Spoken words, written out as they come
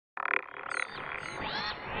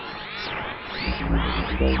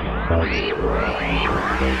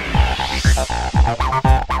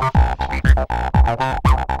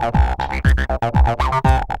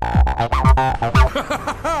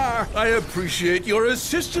I appreciate your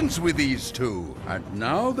assistance with these two. And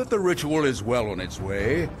now that the ritual is well on its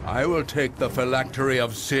way, I will take the phylactery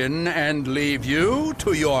of sin and leave you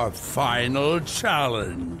to your final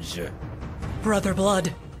challenge. Brother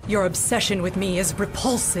Blood, your obsession with me is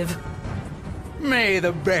repulsive. May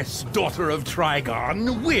the best daughter of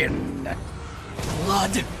Trigon win!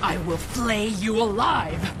 Blood, I will flay you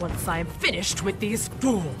alive once I'm finished with these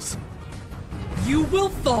fools. You will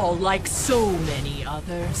fall like so many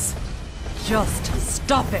others. Just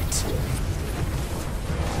stop it.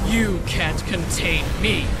 You can't contain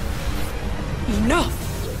me. Enough!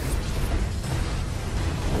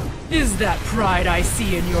 Is that pride I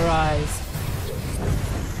see in your eyes?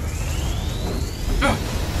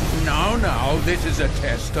 Now, this is a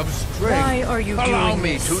test of strength. Why are you Allow doing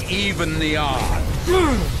me this? to even the odds.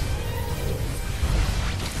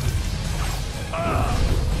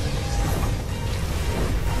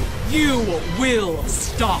 You will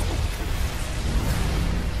stop.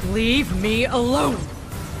 Leave me alone.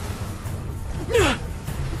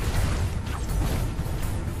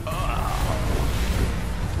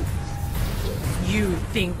 You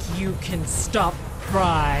think you can stop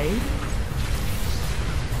pride?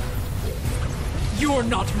 You're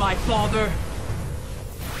not my father.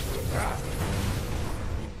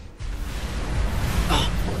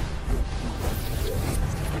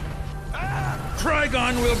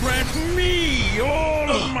 Trigon will grant me all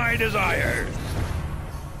of my desires.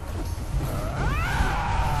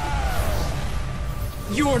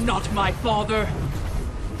 You're not my father.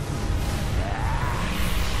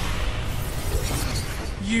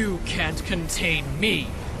 You can't contain me.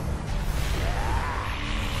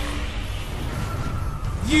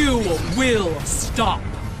 You will stop.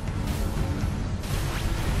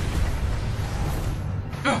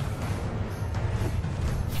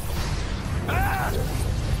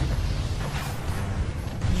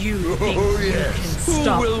 You think you can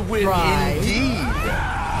stop Who will win pride? indeed?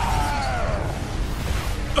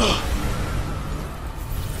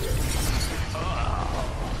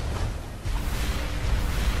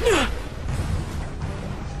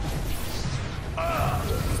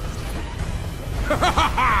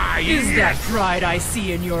 Is that pride I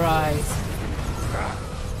see in your eyes?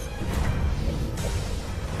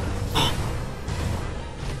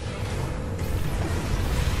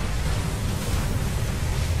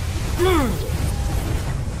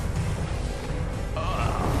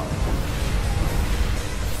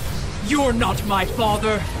 You're not my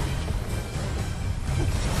father.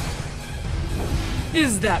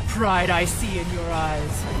 Is that pride I see in your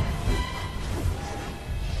eyes?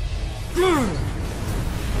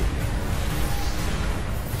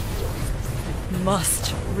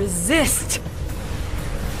 Must resist.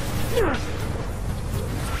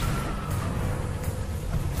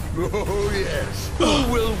 Oh, yes.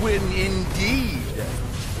 Who will win indeed?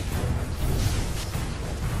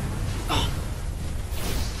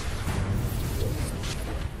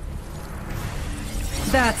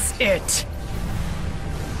 That's it.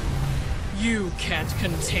 You can't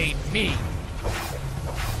contain me.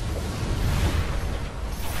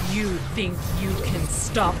 You think you can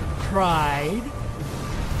stop pride?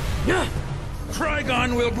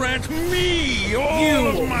 Trigon will grant me all You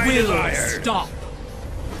of my will desires. stop.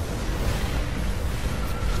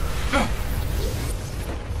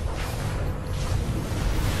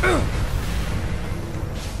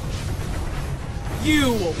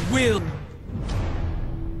 You will.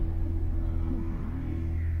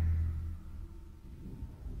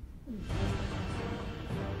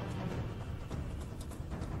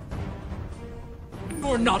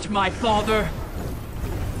 You're not my father.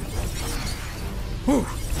 Whew.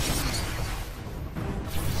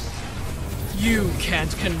 You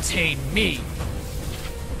can't contain me.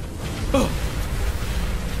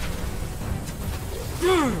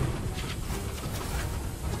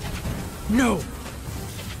 No.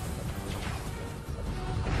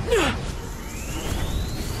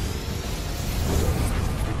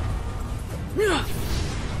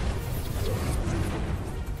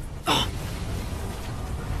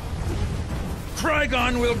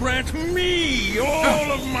 Trigon will grant me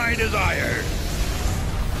all of my desires.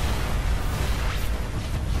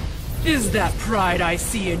 Is that pride I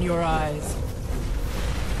see in your eyes?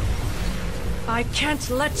 I can't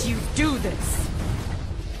let you do this.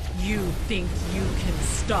 You think you can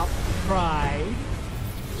stop pride?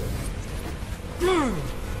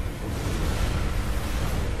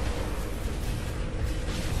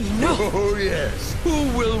 Enough! Oh, yes.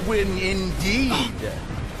 Who will win indeed?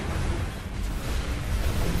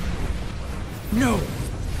 No!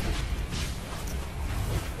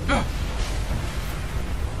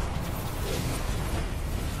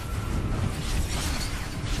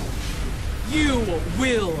 You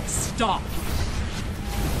will stop!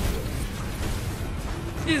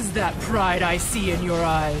 Is that pride I see in your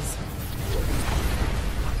eyes?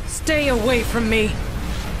 Stay away from me!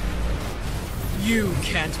 You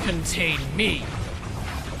can't contain me!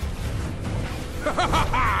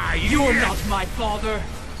 You're not my father!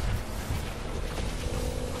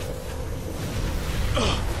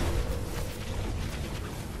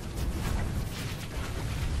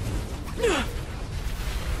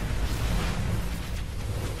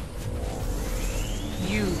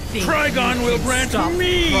 You think Trigon will grant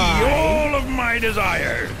me all of my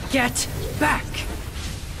desires! Get back!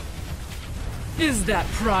 Is that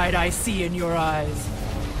pride I see in your eyes?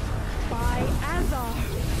 By Azar.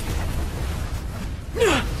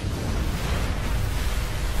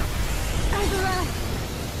 Azara.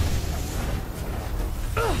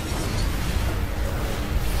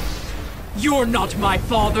 You're not my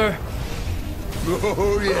father!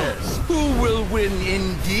 Oh, yes. Who will win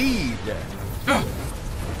indeed?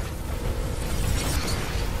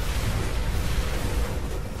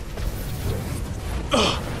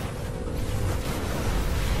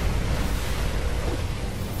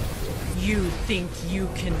 You think you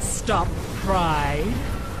can stop pride?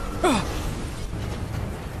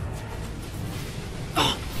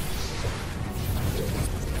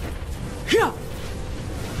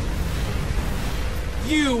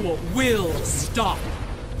 You will stop.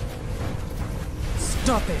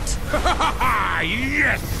 Stop it.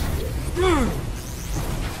 Yes!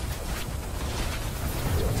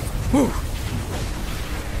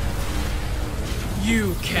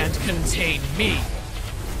 You can't contain me.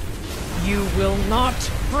 You will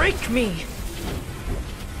not break me.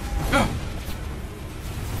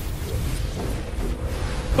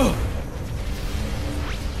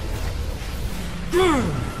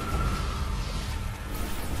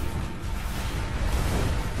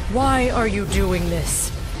 Why are you doing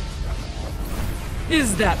this?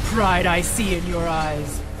 Is that pride I see in your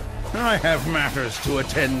eyes? I have matters to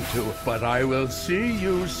attend to, but I will see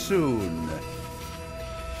you soon.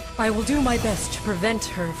 I will do my best to prevent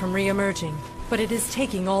her from re-emerging, but it is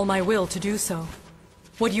taking all my will to do so.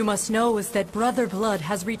 What you must know is that Brother Blood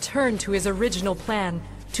has returned to his original plan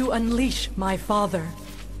to unleash my father.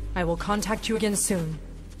 I will contact you again soon.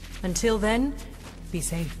 Until then, be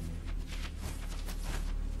safe.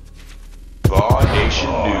 Bar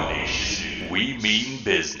Nation News. We mean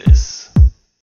business.